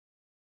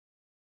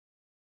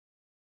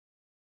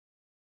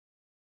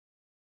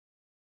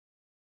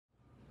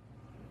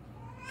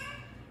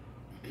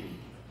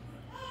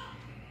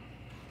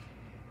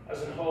I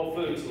was in Whole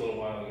Foods a little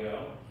while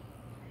ago,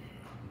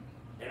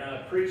 and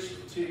I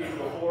preached to you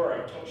before.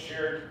 I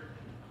shared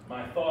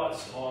my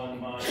thoughts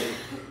on my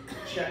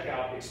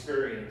checkout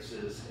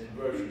experiences in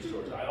grocery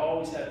stores. I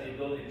always have the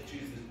ability to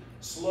choose the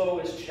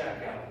slowest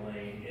checkout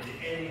lane in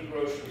any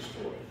grocery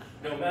store.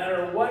 No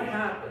matter what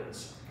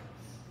happens,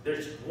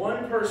 there's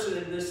one person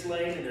in this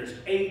lane and there's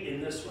 8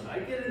 in this one. I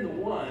get in the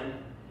one,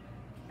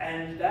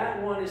 and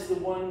that one is the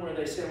one where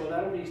they say, well,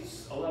 that'll be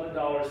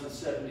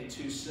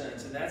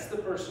 $11.72. And that's the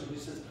person who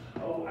says,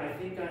 oh, I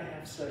think I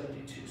have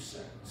 72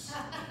 cents.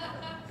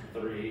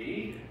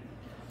 3.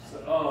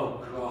 So,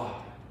 oh,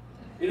 God.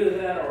 Either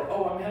that or,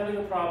 oh, I'm having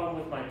a problem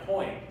with my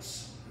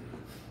points.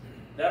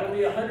 That'll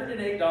be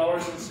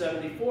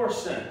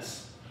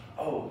 $108.74.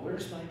 Oh,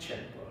 where's my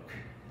checkbook?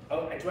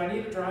 Oh, do I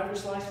need a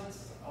driver's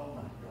license? Oh,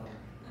 my God.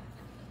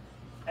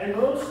 And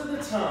most of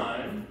the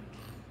time,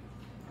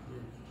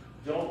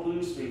 don't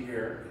lose me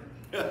here.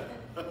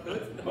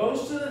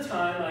 Most of the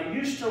time, I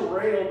used to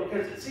rail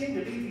because it seemed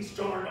to be these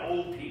darn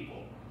old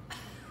people.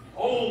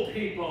 Old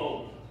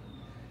people.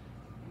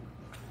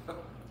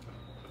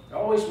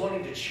 Always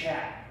wanting to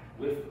chat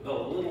with the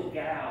little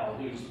gal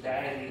who's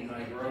bagging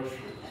my groceries.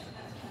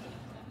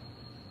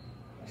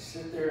 I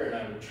sit there and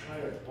I would try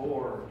to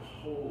bore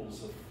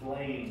holes of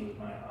flame with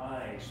my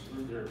eyes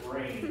through their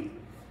brain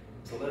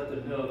to let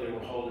them know they were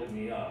holding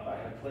me up. I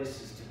had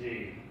places to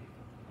be.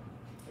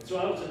 And so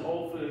I was in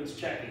Whole Foods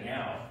checking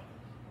out,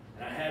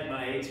 and I had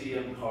my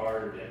ATM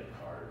card or debit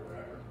card or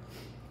whatever.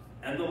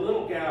 And the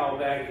little gal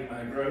bagging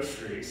my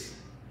groceries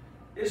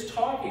is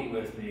talking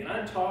with me, and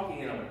I'm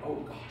talking, and I'm like, oh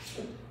gosh,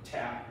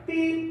 tap,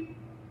 beep.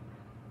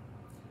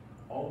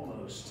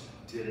 Almost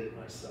did it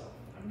myself.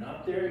 I'm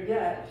not there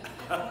yet,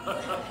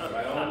 but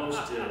I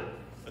almost did it.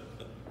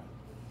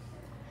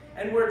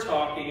 And we're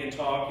talking, and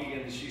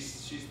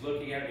she's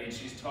looking at me, and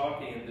she's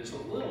talking, and there's a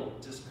little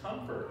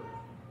discomfort.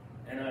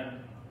 And I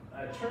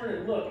turn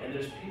and look, and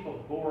there's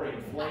people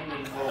boring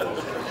flaming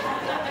holes.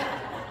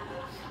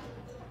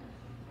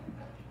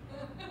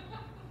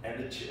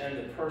 And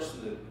the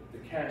person, the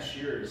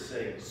cashier is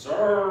saying,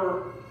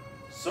 sir,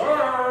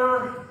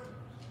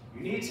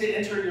 you need to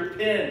enter your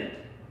PIN.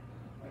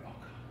 I'm like, oh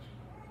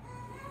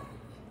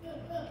gosh.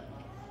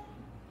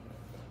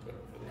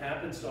 It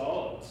happens to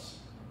all of us.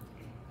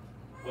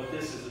 What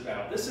this is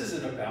about. This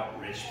isn't about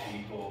rich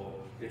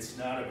people. It's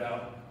not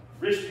about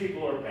rich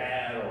people are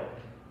bad or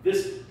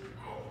this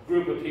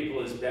group of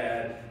people is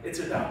bad. It's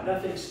about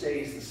nothing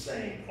stays the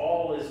same.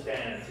 All is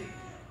vanity.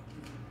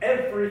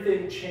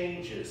 Everything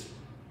changes.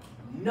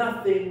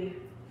 Nothing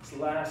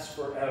lasts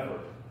forever.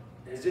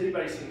 Has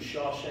anybody seen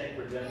Shawshank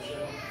Redemption?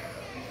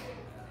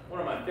 One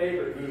of my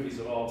favorite movies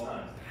of all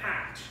time.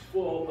 Packed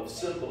full of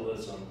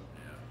symbolism.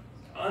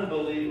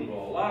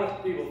 Unbelievable. A lot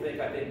of people think,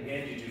 I think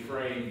Andy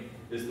Dufresne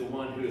is the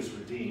one who is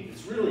redeemed.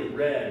 It's really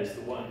Red is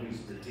the one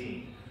who's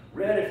redeemed.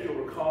 Red, if you'll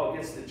recall,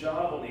 gets the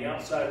job on the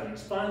outside when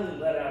he's finally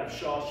let out of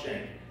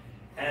Shawshank.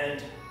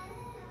 And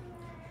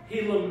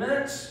he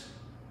laments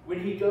when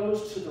he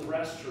goes to the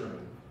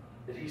restroom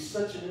that he's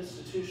such an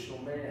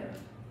institutional man.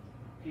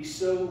 He's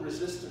so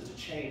resistant to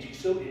change. He's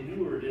so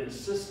inured in a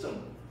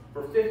system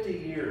for 50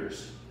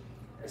 years.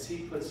 As he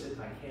puts it,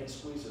 I can't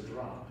squeeze a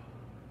drop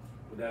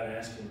without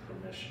asking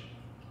permission.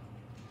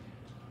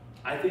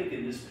 I think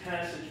in this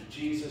passage of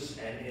Jesus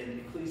and in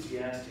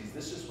Ecclesiastes,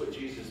 this is what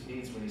Jesus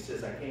means when he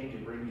says, I came to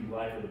bring you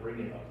life and to bring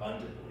it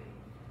abundantly.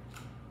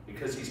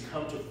 Because he's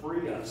come to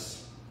free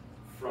us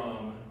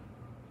from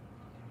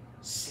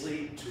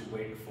sleep to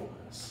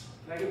wakefulness.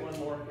 Can I get one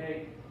more,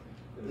 Kate?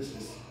 This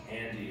is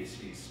Andy as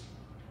he's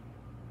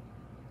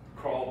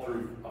crawled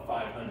through a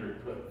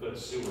 500-foot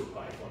sewer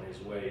pipe on his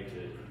way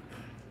to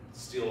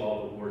steal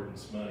all the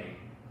warden's money.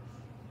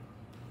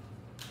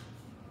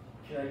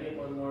 Can I get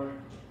one more?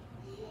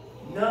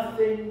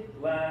 Nothing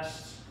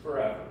lasts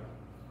forever.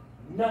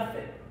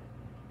 Nothing.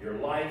 Your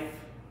life,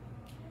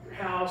 your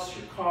house,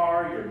 your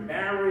car, your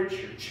marriage,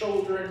 your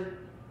children,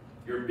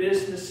 your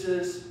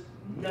businesses,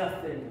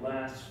 nothing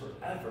lasts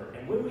forever.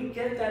 And when we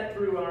get that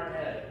through our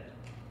head,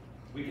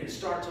 we can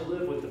start to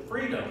live with the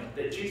freedom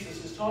that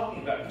Jesus is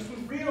talking about. Because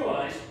we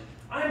realize,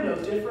 I'm no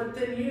different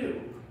than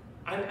you.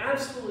 I'm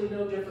absolutely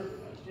no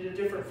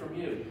different from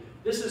you.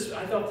 I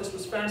thought this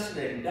was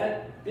fascinating.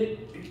 That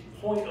big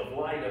point of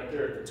light up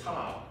there at the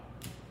top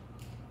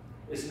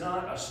is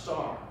not a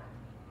star.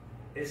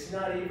 It's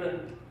not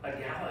even a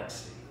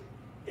galaxy.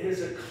 It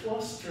is a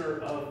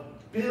cluster of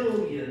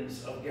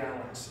billions of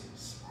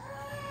galaxies.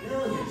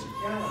 Billions of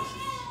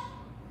galaxies.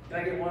 Can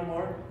I get one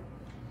more?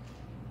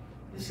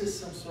 This is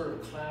some sort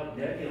of cloud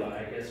nebula,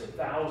 I guess, of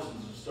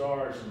thousands of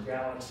stars and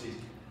galaxies.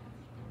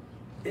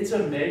 It's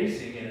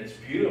amazing and it's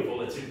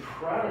beautiful. It's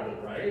incredible,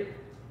 right?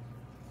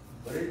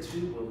 But it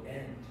too will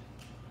end.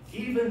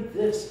 Even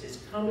this is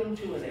coming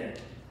to an end.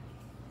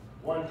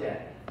 One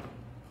day.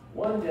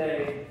 One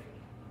day,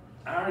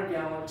 our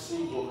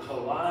galaxy will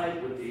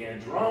collide with the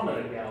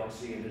Andromeda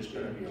galaxy and there's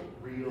going to be a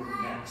real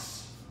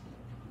mess.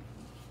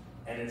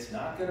 And it's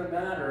not going to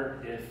matter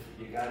if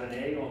you got an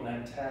A on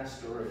that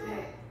test or a B.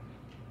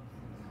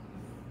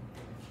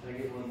 Can I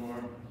get one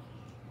more?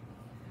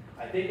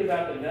 I think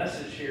about the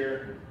message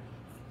here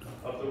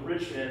of the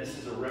rich man. This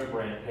is a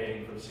Rembrandt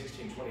painting from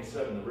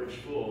 1627, The Rich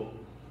Fool.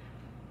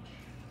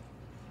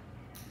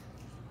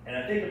 And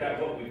I think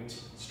about what we've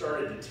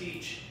started to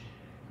teach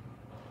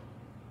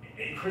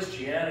in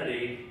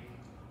Christianity,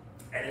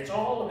 and it's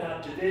all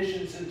about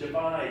divisions and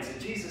divides.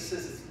 And Jesus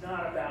says it's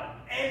not about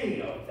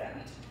any of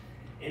that.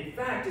 In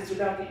fact, it's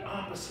about the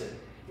opposite.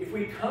 If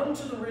we come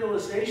to the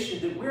realization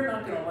that we're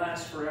not going to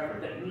last forever,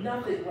 that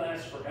nothing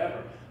lasts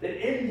forever,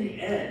 that in the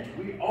end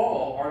we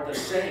all are the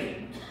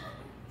same,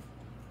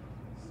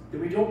 that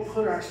we don't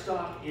put our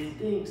stock in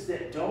things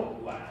that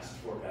don't last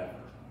forever,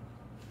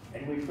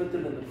 and we put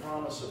them in the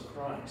promise of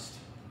Christ.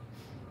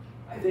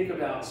 I think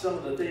about some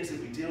of the things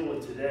that we deal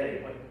with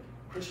today, like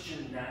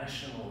Christian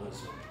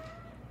nationalism.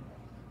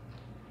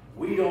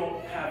 We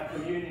don't have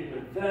communion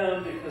with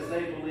them because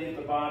they believe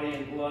the body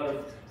and blood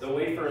of the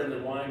wafer and the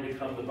wine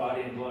become the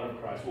body and blood of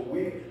Christ. Well,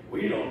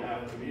 we don't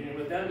have communion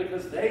with them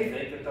because they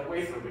think that the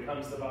wafer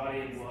becomes the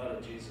body and blood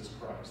of Jesus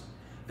Christ.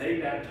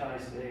 They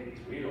baptize babies.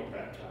 We don't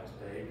baptize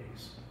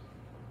babies.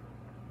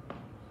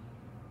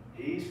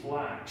 He's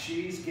black.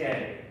 She's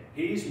gay.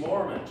 He's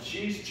Mormon.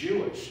 She's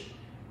Jewish.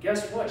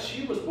 Guess what?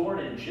 She was born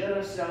in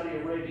Jeddah, Saudi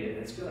Arabia. And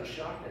it's going to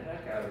shock the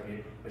heck out of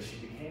you, but she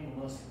became a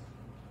Muslim.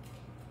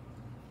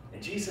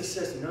 And Jesus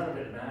says none of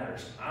it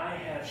matters. I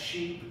have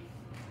sheep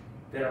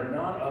that are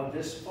not of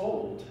this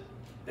fold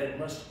that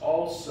must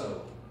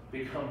also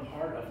become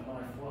part of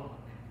my flock.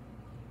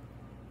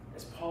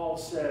 As Paul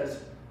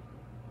says,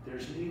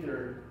 there's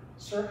neither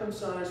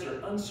circumcised or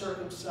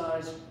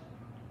uncircumcised,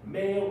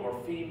 male or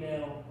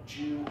female,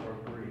 Jew or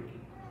Greek.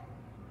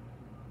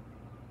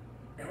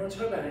 And I want to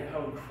talk about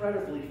how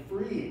incredibly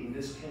freeing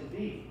this can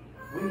be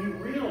when you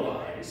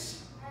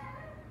realize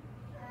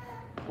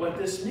what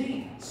this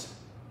means.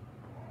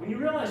 When you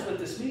realize what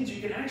this means,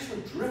 you can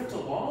actually drift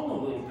along a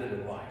little bit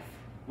in life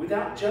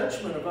without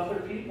judgment of other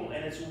people,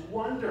 and it's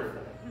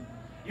wonderful.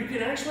 You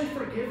can actually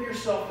forgive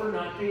yourself for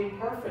not being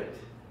perfect,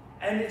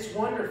 and it's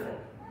wonderful.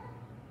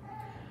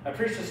 I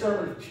preached a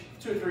sermon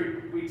 3 or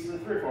 4 weeks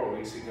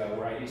ago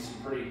where I used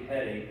some pretty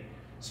heady,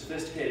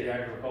 sophisticated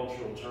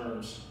agricultural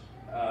terms,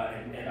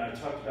 and I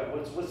talked about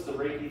what's the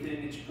Reiki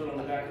thing that you put on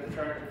the back of the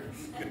tractor?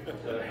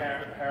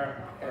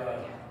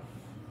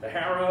 The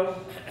harrow?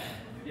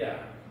 Yeah.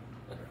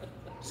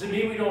 Does it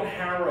mean we don't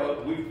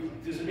harrow?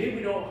 Does it mean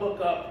we don't hook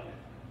up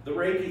the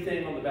Reiki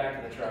thing on the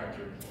back of the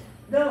tractor?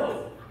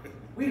 No,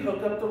 we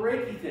hook up the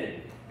Reiki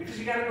thing because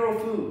you got to grow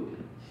food.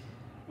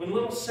 When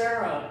little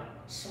Sarah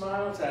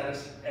smiles at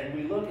us and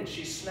we look and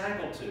she's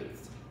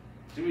snaggle-toothed,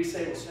 do we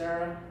say, well,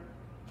 Sarah,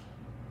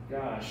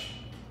 gosh,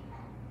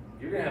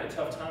 you're going to have a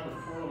tough time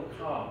with poor little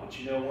cob, but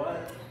you know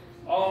what?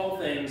 All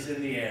things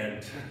in the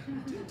end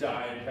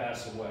die and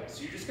pass away.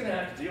 So you're just going to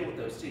have to deal with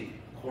those teeth.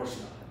 Of course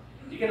not.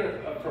 You get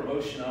a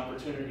promotion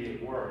opportunity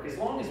at work. As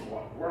long as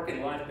work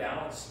and life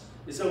balance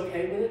is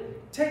okay with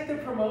it, take the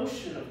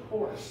promotion, of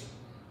course.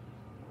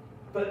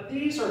 But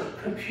these are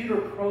computer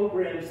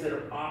programs that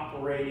are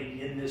operating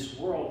in this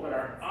world, but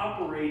our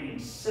operating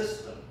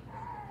system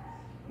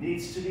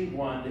needs to be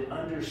one that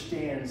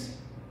understands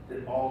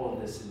that all of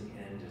this in the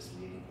end is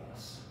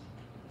meaningless.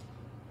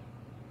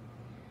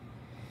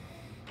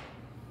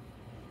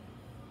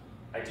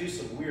 I do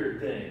some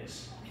weird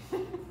things,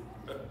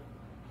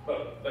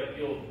 but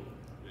you'll...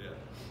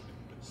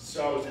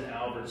 So I was in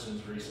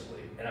Albertsons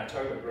recently, and I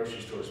talk about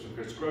grocery stores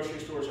because grocery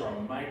stores are a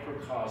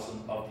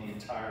microcosm of the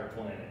entire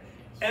planet.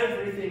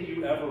 Everything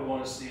you ever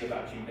want to see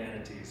about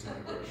humanity is in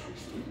a grocery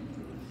store.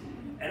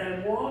 And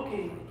I'm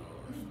walking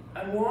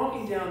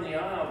down the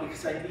aisle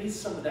because I need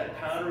some of that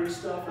powdery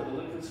stuff or the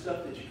liquid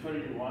stuff that you put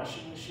in your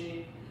washing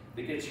machine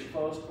that gets your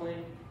clothes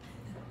clean.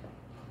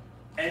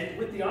 And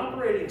with the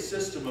operating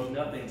system of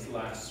nothing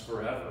lasts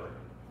forever,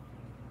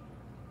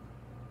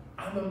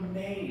 I'm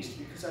amazed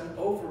because I'm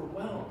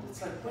overwhelmed.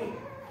 It's like, wait,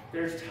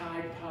 there's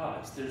Tide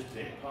Pods, there's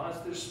big pods,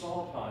 there's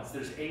small pods,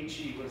 there's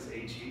HE. What does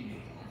HE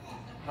mean?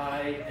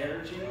 High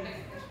energy?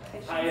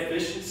 High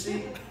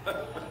efficiency?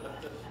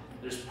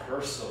 There's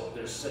Persil,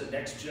 there's the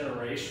next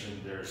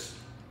generation, there's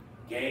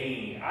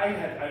Gain.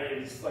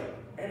 It's like,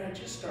 and I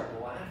just start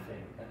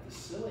laughing at the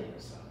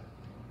silliness of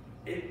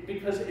it.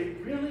 Because it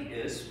really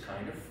is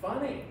kind of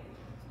funny.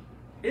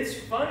 It's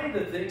funny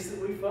the things that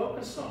we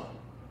focus on.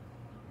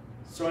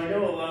 So I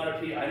know a lot of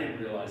people, I didn't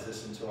realize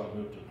this until I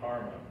moved to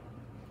Parma.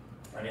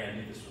 I mean, I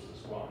knew this was a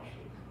squash.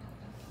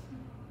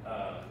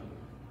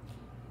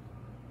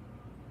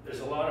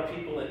 There's a lot of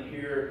people in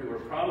here who are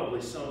probably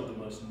some of the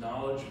most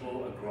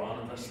knowledgeable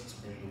agronomists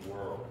in the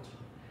world.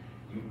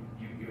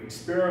 You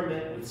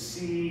experiment with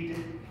seed,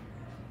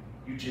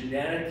 you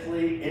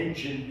genetically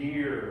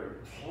engineer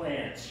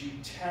plants, you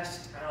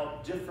test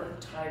out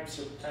different types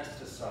of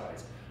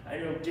pesticides. I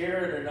know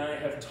Darren and I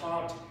have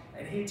talked,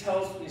 and he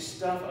tells me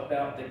stuff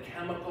about the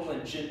chemical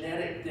and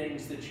genetic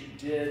things that you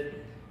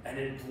did, and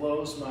it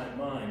blows my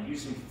mind.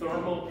 Using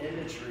thermal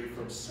imagery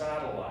from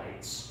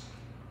satellites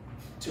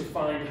to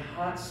find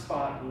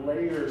hotspot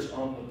layers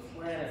on the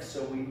planet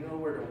so we know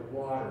where to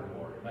water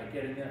more. Am I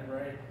getting that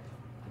right?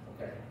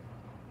 Okay.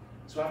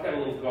 So I've got a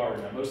little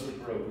garden. I mostly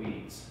grow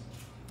weeds.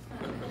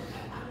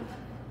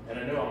 And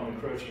I know I'm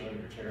encroaching on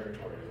your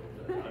territory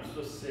a little bit. I'm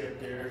supposed to stay up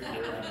there,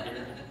 stay around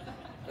here.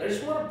 I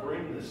just want to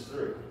bring this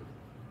through.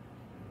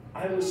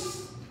 I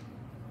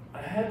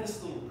had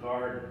this little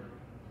garden,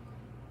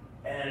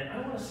 and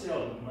I want to say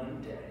on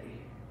Monday,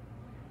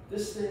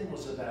 this thing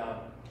was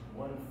about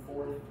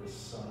 1/4 the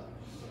size.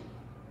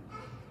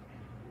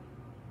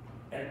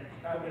 And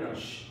I've been on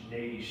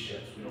Navy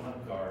ships. We don't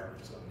have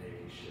gardens on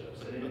Navy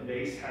ships. And in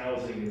base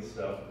housing and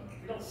stuff,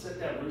 you don't sit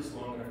down roots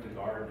long enough to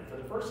garden. For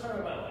the first time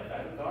in my life, I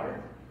had a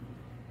garden.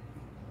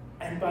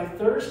 And by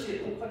Thursday,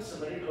 it looked like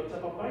somebody hooked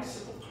up a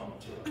bicycle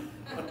pump to it.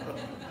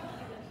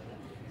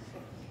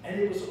 And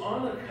it was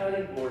on the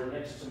cutting board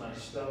next to my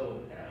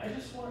stove. And I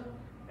just want,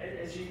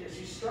 as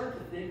you start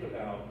to think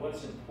about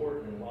what's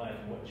important in life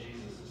and what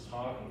Jesus is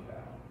talking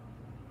about,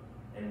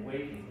 and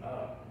waking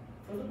up,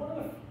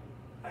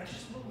 I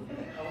just look at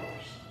the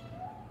colors.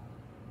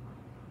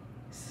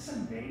 Is this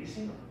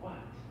amazing or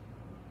what?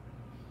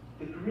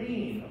 The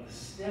green of the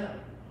stem.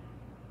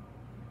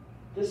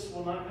 This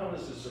will not come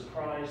as a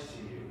surprise to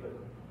you, but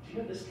do you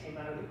know this came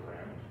out of the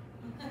ground?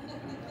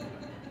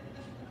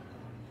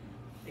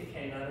 It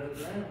came out of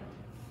the ground.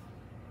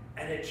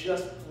 And it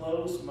just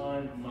blows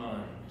my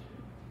mind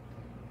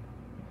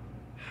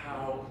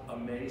how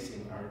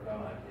amazing our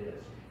God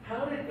is.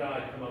 How did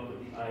God come up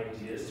with the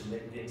ideas to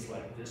make things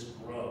like this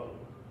grow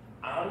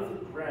out of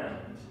the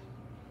ground?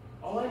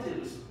 All I did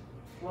was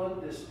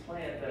plug this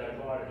plant that I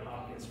bought at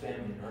Hopkins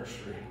Family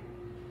Nursery,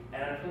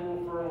 and I put a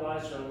little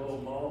fertilizer and a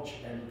little mulch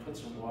and put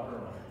some water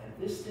on it, and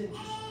this thing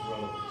just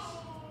grows.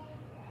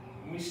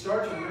 When we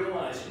start to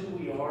realize who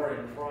we are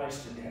in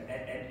Christ and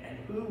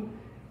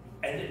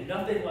that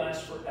nothing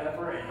lasts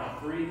forever and how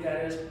free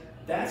that is,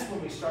 that's when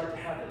we start to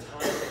have the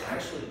time to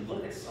actually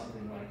look at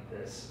something like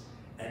this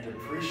and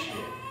appreciate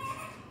it.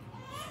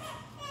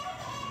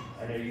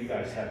 I know you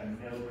guys have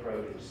no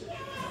produce at your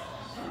house.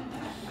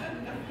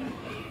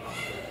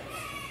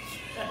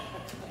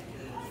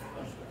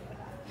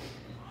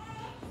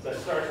 So I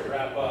start to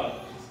wrap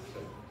up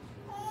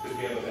because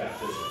we have a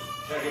baptism.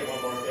 Can I get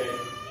one more thing?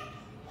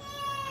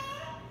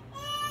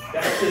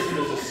 Baptism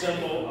is a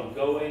symbol of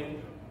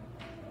going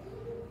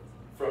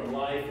from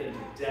life into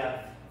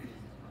death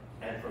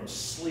and from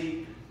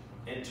sleep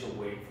into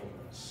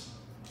wakefulness.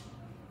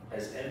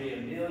 As Emmy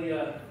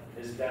Amelia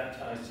is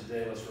baptized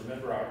today, let's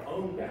remember our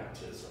own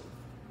baptism.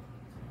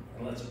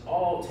 And let's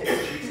all take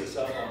Jesus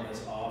up on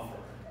this offer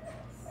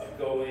of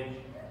going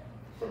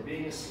from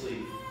being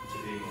asleep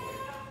to being awake.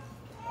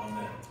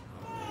 Amen.